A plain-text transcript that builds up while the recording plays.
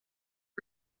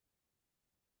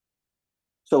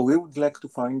So we would like to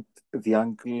find the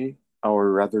angle,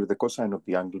 or rather the cosine of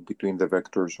the angle between the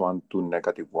vectors 1, 2,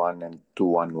 -1 and 2,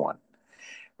 1, 1.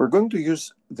 We're going to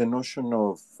use the notion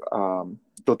of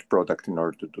dot product in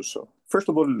order to do so. First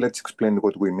of all, let's explain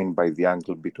what we mean by the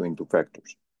angle between two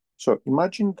vectors. So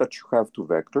imagine that you have two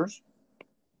vectors.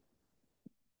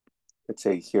 Let's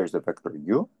say here's the vector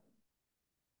u,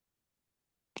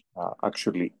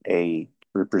 actually a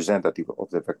representative of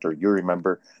the vector u.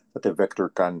 Remember that a vector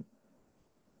can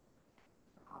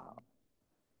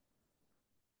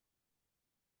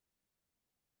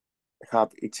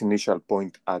have its initial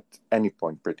point at any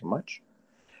point pretty much.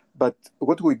 But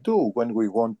what we do when we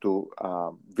want to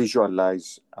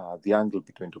visualize the angle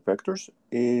between two vectors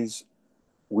is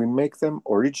we make them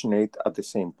originate at the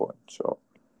same point. So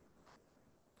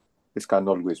this can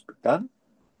always be done.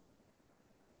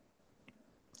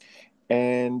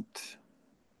 And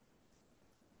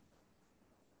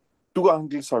two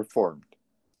angles are formed.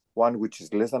 One which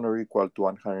is less than or equal to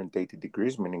 180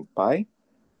 degrees, meaning pi,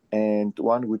 and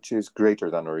one which is greater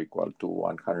than or equal to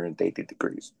 180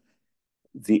 degrees.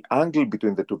 The angle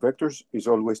between the two vectors is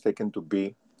always taken to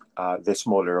be the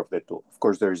smaller of the two. Of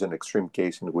course, there is an extreme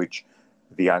case in which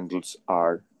the angles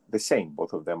are the same.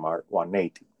 Both of them are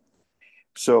 180.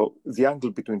 So the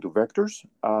angle between two vectors,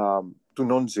 two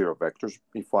non-zero vectors,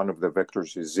 if one of the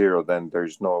vectors is zero, then there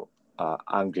is no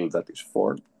angle that is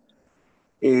formed,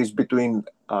 is between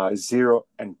 0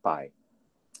 and pi.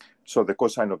 So the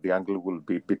cosine of the angle will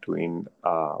be between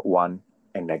 1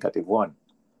 and -1.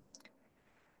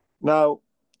 Now,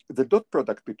 the dot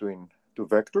product between two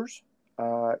vectors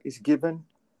is given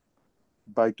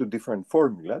by two different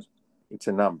formulas. It's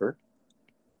a number.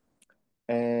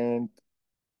 And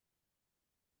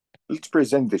let's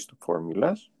present these two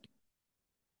formulas.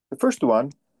 The first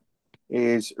one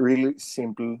is really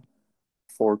simple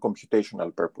for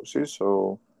computational purposes.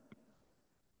 So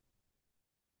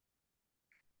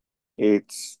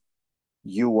it's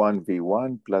u1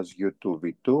 v1 plus u2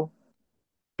 v2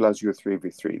 plus u3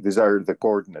 v3. These are the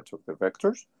coordinates of the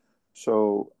vectors. So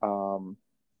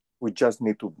we just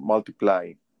need to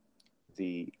multiply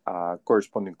the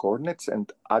corresponding coordinates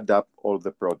and add up all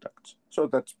the products. So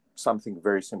that's something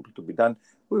very simple to be done.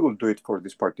 We will do it for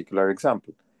this particular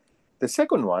example. The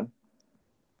second one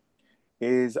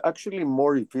is actually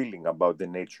more revealing about the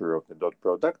nature of the dot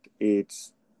product.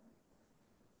 It's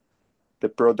the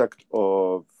product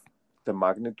of the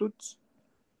magnitudes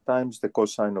times the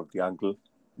cosine of the angle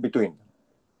between them.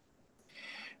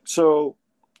 So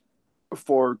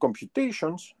for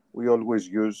computations, we always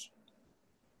use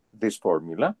this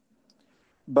formula.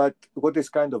 But what is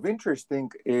kind of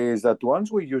interesting is that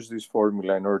once we use this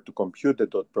formula in order to compute the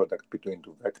dot product between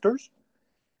two vectors,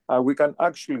 we can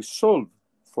actually solve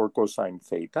for cosine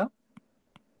theta,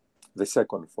 the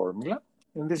second formula.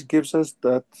 And this gives us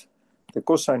that the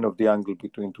cosine of the angle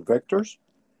between two vectors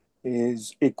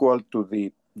is equal to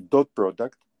the dot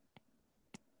product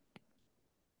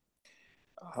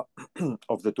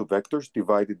of the two vectors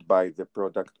divided by the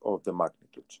product of the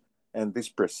magnitudes. And this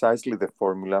is precisely the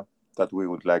formula that we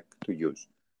would like to use.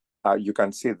 You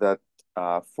can see that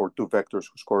for two vectors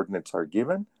whose coordinates are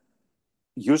given,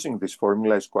 using this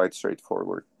formula is quite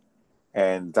straightforward.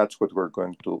 And that's what we're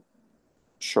going to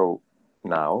show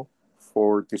now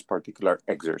for this particular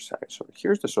exercise. So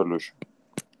here's the solution.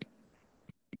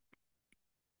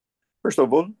 First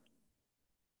of all,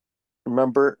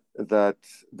 remember that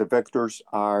the vectors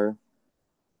are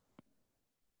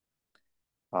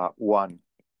 1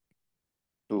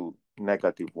 to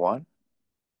 -1,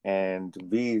 and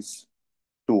v is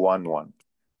 2, 1, 1.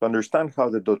 To understand how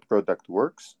the dot product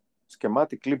works,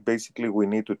 schematically, basically, we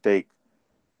need to take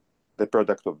the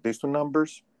product of these two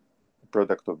numbers, the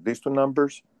product of these two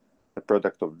numbers, the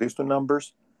product of these two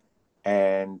numbers,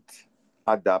 and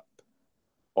add up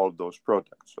all those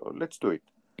products. So let's do it.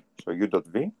 So u dot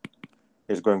v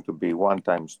is going to be 1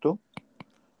 times 2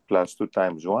 plus 2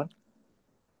 times 1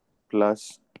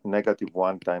 plus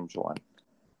 -1 times 1,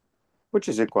 which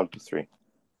is equal to 3.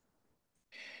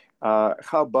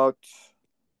 How about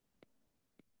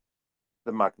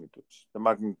the magnitudes? The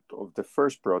magnitude of the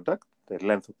first product, the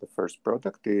length of the first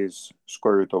product, is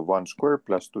square root of 1 square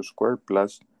plus 2 square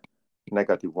plus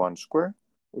 -1 square,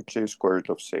 which is square root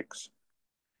of 6.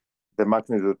 The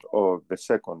magnitude of the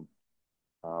second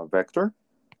vector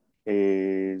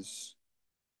is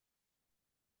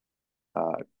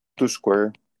 2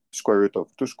 square, square root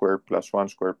of 2 square plus 1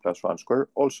 square plus 1 square,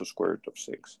 also square root of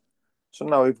 6. So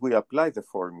now if we apply the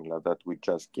formula that we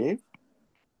just gave,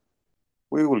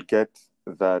 we will get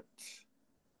that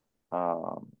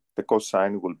the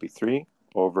cosine will be 3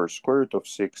 over square root of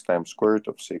 6 times square root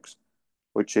of 6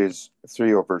 which is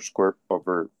 3 over square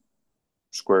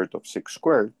root of 6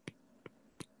 squared,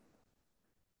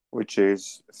 which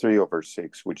is 3 over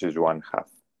 6, which is 1/2.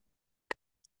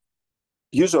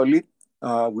 Usually,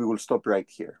 we will stop right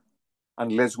here,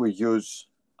 unless we use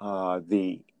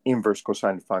the inverse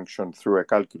cosine function through a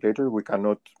calculator. We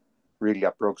cannot really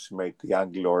approximate the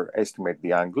angle or estimate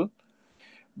the angle.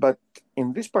 But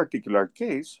in this particular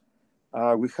case,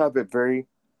 we have a very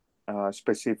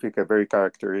specific, a very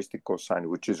characteristic cosine,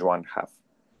 which is 1/2.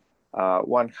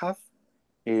 1/2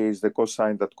 is the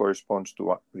cosine that corresponds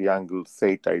to the angle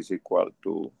theta is equal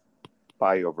to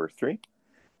pi over 3.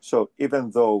 So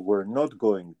even though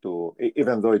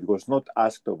it was not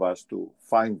asked of us to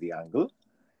find the angle,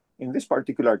 in this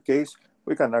particular case,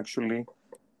 we can actually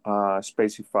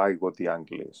specify what the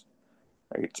angle is.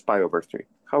 It's pi over 3.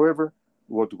 However,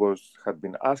 what had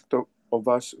been asked of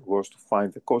us was to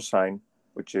find the cosine,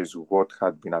 which is what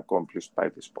had been accomplished by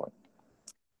this point.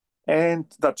 And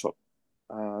that's all.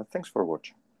 Thanks for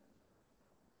watching.